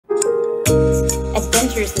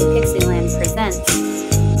Adventures in Pixieland presents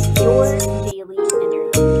Your Daily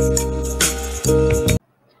Energy.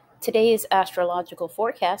 Today's astrological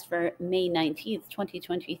forecast for May 19th,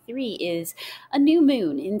 2023 is a new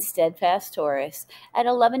moon in steadfast Taurus at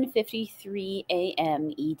 11:53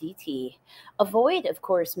 a.m. EDT. A void, of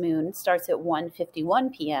course, moon starts at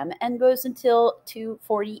 1:51 p.m. and goes until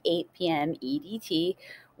 2:48 p.m. EDT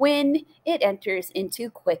when it enters into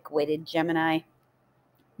quick-witted Gemini.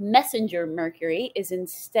 Messenger Mercury is in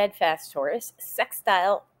steadfast Taurus,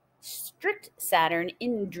 sextile strict Saturn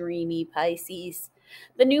in dreamy Pisces.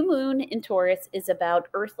 The new moon in Taurus is about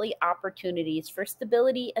earthly opportunities for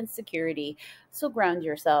stability and security, so ground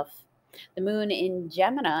yourself. The moon in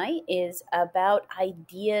Gemini is about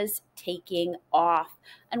ideas taking off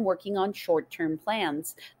and working on short-term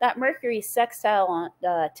plans. That Mercury sextile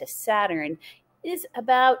to Saturn is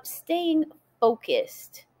about staying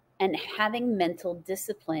focused and having mental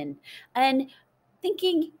discipline and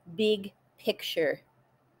thinking big picture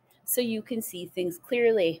so you can see things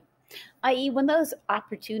clearly, i.e. when those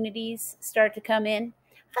opportunities start to come in,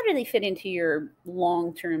 how do they fit into your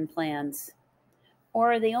long-term plans?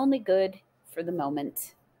 Or are they only good for the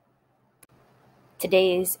moment?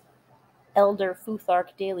 Today's Elder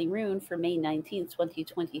Futhark Daily Rune for May 19th,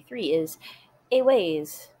 2023 is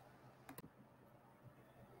Aways.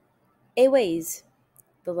 Aways,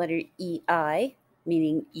 the letter EI,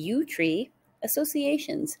 meaning yew tree,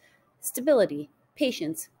 associations, stability,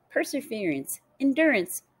 patience, perseverance,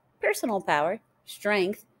 endurance, personal power,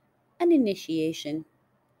 strength, and initiation.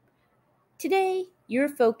 Today, your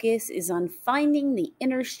focus is on finding the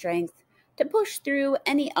inner strength to push through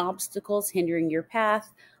any obstacles hindering your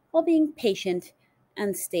path while being patient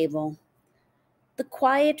and stable. The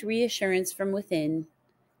quiet reassurance from within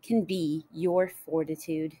can be your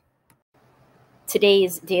fortitude.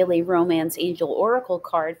 Today's daily Romance Angel Oracle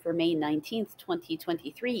card for May 19th,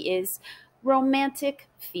 2023 is Romantic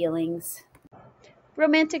Feelings.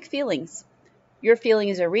 Romantic feelings. Your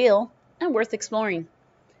feelings are real and worth exploring.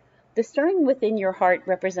 The stirring within your heart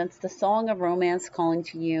represents the song of romance calling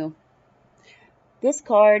to you. This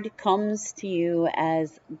card comes to you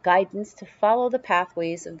as guidance to follow the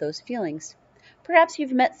pathways of those feelings. Perhaps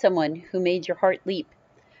you've met someone who made your heart leap,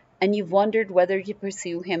 and you've wondered whether to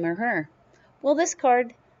pursue him or her. Well, this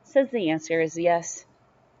card says the answer is yes.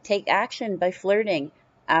 Take action by flirting,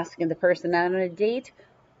 asking the person out on a date,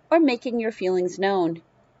 or making your feelings known.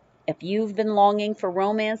 If you've been longing for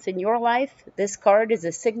romance in your life, this card is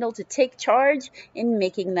a signal to take charge in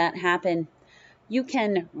making that happen. You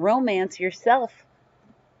can romance yourself,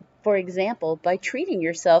 for example, by treating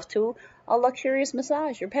yourself to a luxurious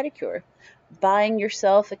massage or pedicure, buying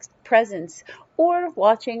yourself presents, or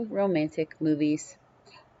watching romantic movies.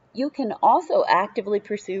 You can also actively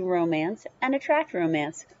pursue romance and attract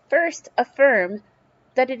romance. First, affirm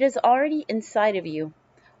that it is already inside of you.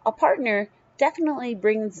 A partner definitely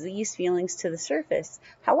brings these feelings to the surface.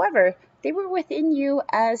 However, they were within you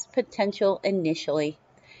as potential initially.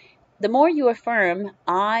 The more you affirm,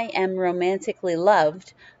 I am romantically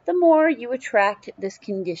loved, the more you attract this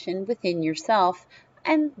condition within yourself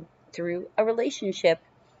and through a relationship.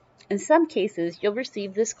 In some cases, you'll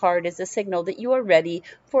receive this card as a signal that you are ready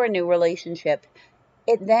for a new relationship.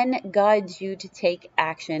 It then guides you to take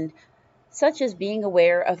action, such as being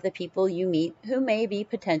aware of the people you meet who may be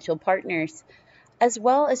potential partners, as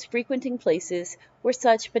well as frequenting places where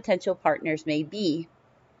such potential partners may be.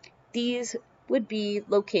 These would be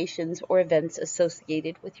locations or events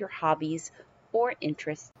associated with your hobbies or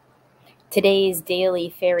interests. Today's daily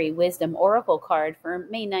Fairy Wisdom Oracle card for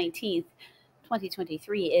May 19th,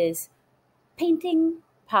 2023 is Painting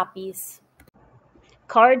Poppies.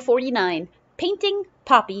 Card 49, Painting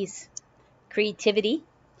Poppies. Creativity.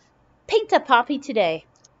 Paint a poppy today.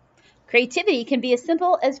 Creativity can be as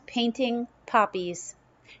simple as painting poppies.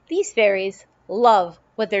 These fairies love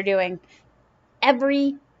what they're doing.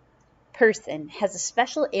 Every person has a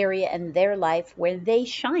special area in their life where they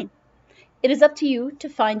shine. It is up to you to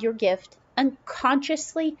find your gift and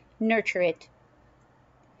consciously nurture it.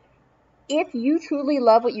 If you truly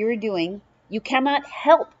love what you're doing, you cannot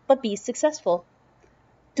help but be successful.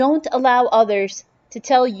 Don't allow others to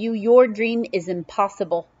tell you your dream is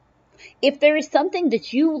impossible. If there is something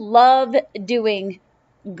that you love doing,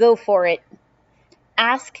 go for it.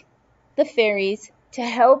 Ask the fairies to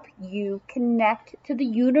help you connect to the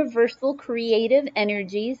universal creative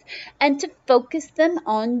energies and to focus them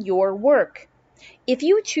on your work. If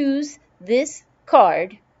you choose this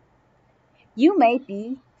card, you may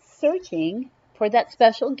be searching for that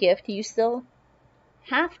special gift you still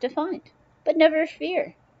have to find, but never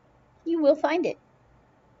fear, you will find it.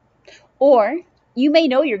 Or You may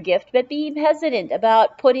know your gift, but be hesitant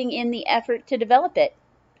about putting in the effort to develop it.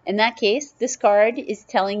 In that case, this card is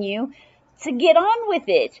telling you to get on with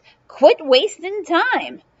it. Quit wasting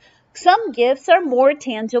time. Some gifts are more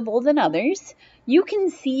tangible than others. You can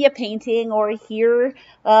see a painting or hear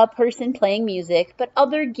a person playing music, but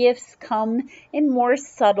other gifts come in more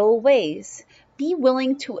subtle ways. Be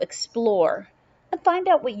willing to explore and find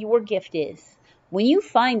out what your gift is. When you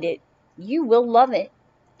find it, you will love it,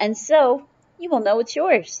 and so you will know it's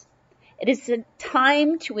yours. It is a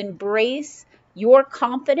time to embrace your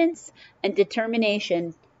confidence and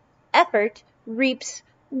determination. Effort reaps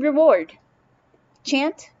reward.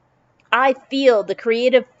 Chant, I feel the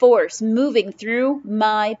creative force moving through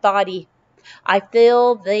my body. I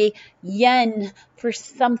feel the yen for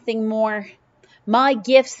something more. My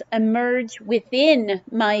gifts emerge within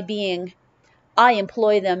my being. I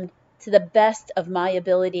employ them to the best of my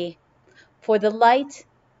ability for the light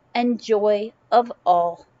and joy of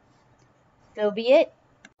all. So be it.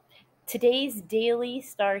 Today's daily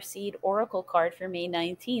Starseed Oracle card for May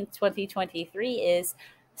 19th, 2023 is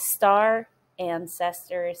Star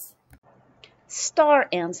Ancestors. Star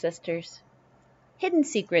Ancestors. Hidden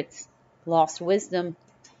secrets, lost wisdom,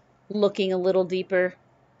 looking a little deeper.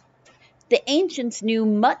 The ancients knew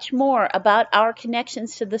much more about our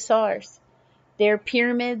connections to the stars. Their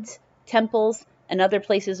pyramids, temples, and other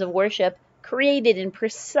places of worship, created in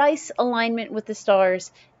precise alignment with the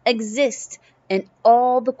stars, exist in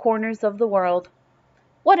all the corners of the world.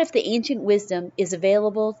 What if the ancient wisdom is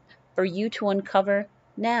available for you to uncover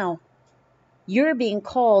now? You're being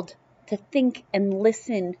called to think and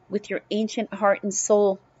listen with your ancient heart and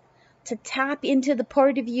soul, to tap into the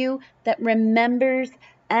part of you that remembers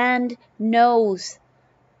and knows.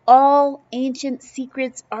 All ancient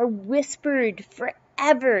secrets are whispered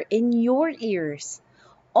forever in your ears.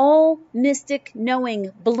 All mystic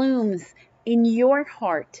knowing blooms in your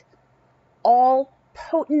heart. All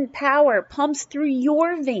potent power pumps through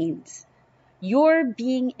your veins. You're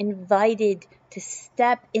being invited to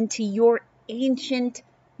step into your ancient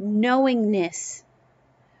knowingness,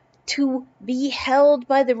 to be held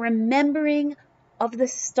by the remembering of the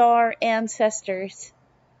star ancestors,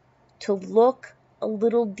 to look a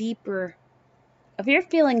little deeper. If you're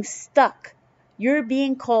feeling stuck, you're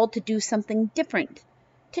being called to do something different,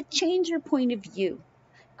 to change your point of view.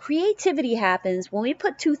 Creativity happens when we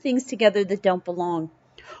put two things together that don't belong,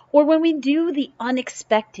 or when we do the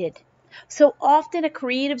unexpected. So often a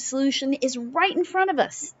creative solution is right in front of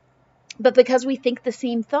us, but because we think the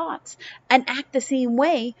same thoughts and act the same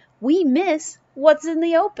way, we miss what's in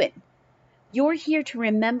the open. You're here to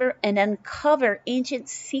remember and uncover ancient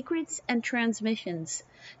secrets and transmissions,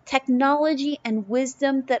 technology and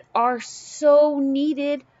wisdom that are so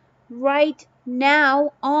needed right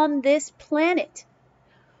now on this planet,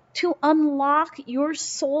 to unlock your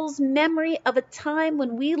soul's memory of a time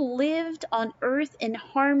when we lived on Earth in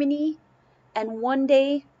harmony, and one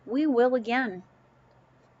day we will again.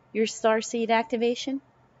 Your starseed activation?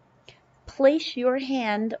 Place your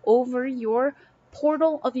hand over your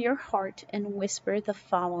portal of your heart and whisper the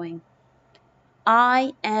following: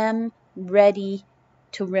 I am ready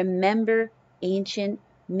to remember ancient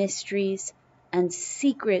mysteries and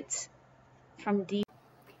secrets from deep.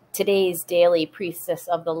 Today's daily Priestess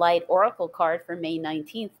of the Light Oracle card for May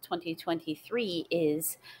 19th, 2023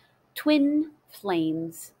 is Twin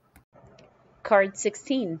Flames. Card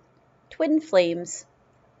 16, Twin Flames,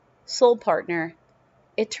 Soul Partner,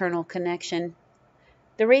 Eternal Connection.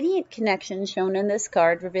 The radiant connections shown in this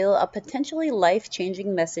card reveal a potentially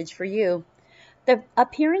life-changing message for you. The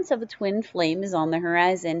appearance of a twin flame is on the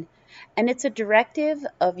horizon, and it's a directive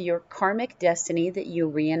of your karmic destiny that you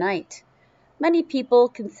reunite. Many people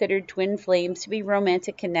consider twin flames to be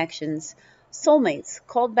romantic connections, soulmates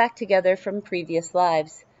called back together from previous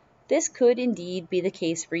lives. This could indeed be the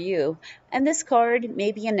case for you, and this card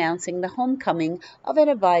may be announcing the homecoming of an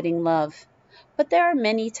abiding love. But there are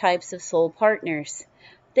many types of soul partners.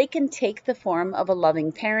 They can take the form of a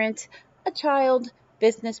loving parent, a child,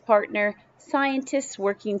 business partner, scientists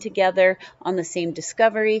working together on the same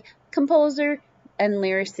discovery, composer and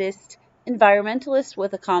lyricist, environmentalist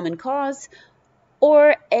with a common cause,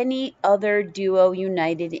 or any other duo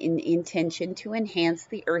united in intention to enhance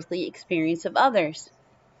the earthly experience of others.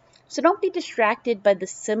 So don't be distracted by the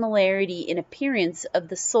similarity in appearance of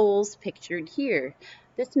the souls pictured here.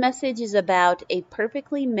 This message is about a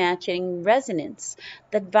perfectly matching resonance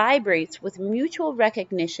that vibrates with mutual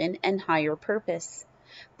recognition and higher purpose.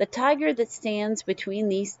 The tiger that stands between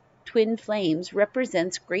these twin flames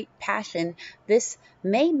represents great passion. This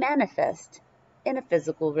may manifest in a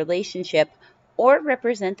physical relationship or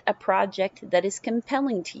represent a project that is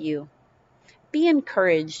compelling to you. Be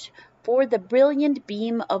encouraged, for the brilliant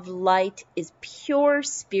beam of light is pure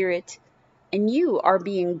spirit, and you are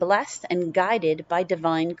being blessed and guided by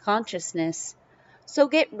divine consciousness. So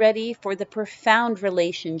get ready for the profound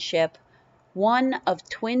relationship, one of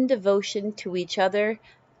twin devotion to each other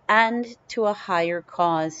and to a higher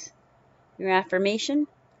cause. Your affirmation: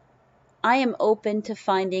 I am open to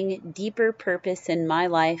finding deeper purpose in my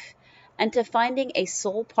life and to finding a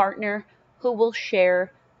soul partner who will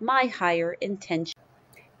share my higher intention.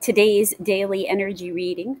 Today's daily energy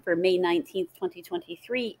reading for May 19th,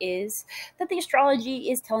 2023 is that the astrology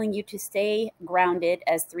is telling you to stay grounded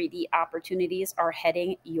as 3D opportunities are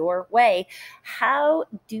heading your way. How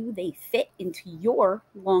do they fit into your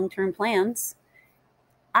long-term plans?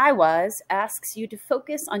 Asks you to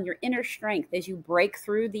focus on your inner strength as you break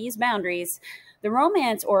through these boundaries. The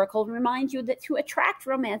Romance Oracle reminds you that to attract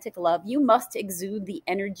romantic love, you must exude the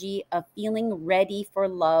energy of feeling ready for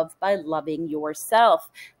love by loving yourself.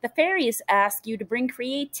 The Fairies ask you to bring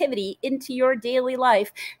creativity into your daily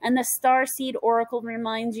life, and the Starseed Oracle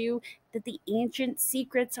reminds you that the ancient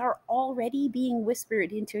secrets are already being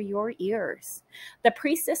whispered into your ears. The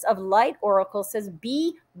Priestess of Light Oracle says,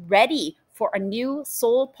 be ready for a new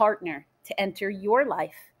soul partner to enter your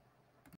life.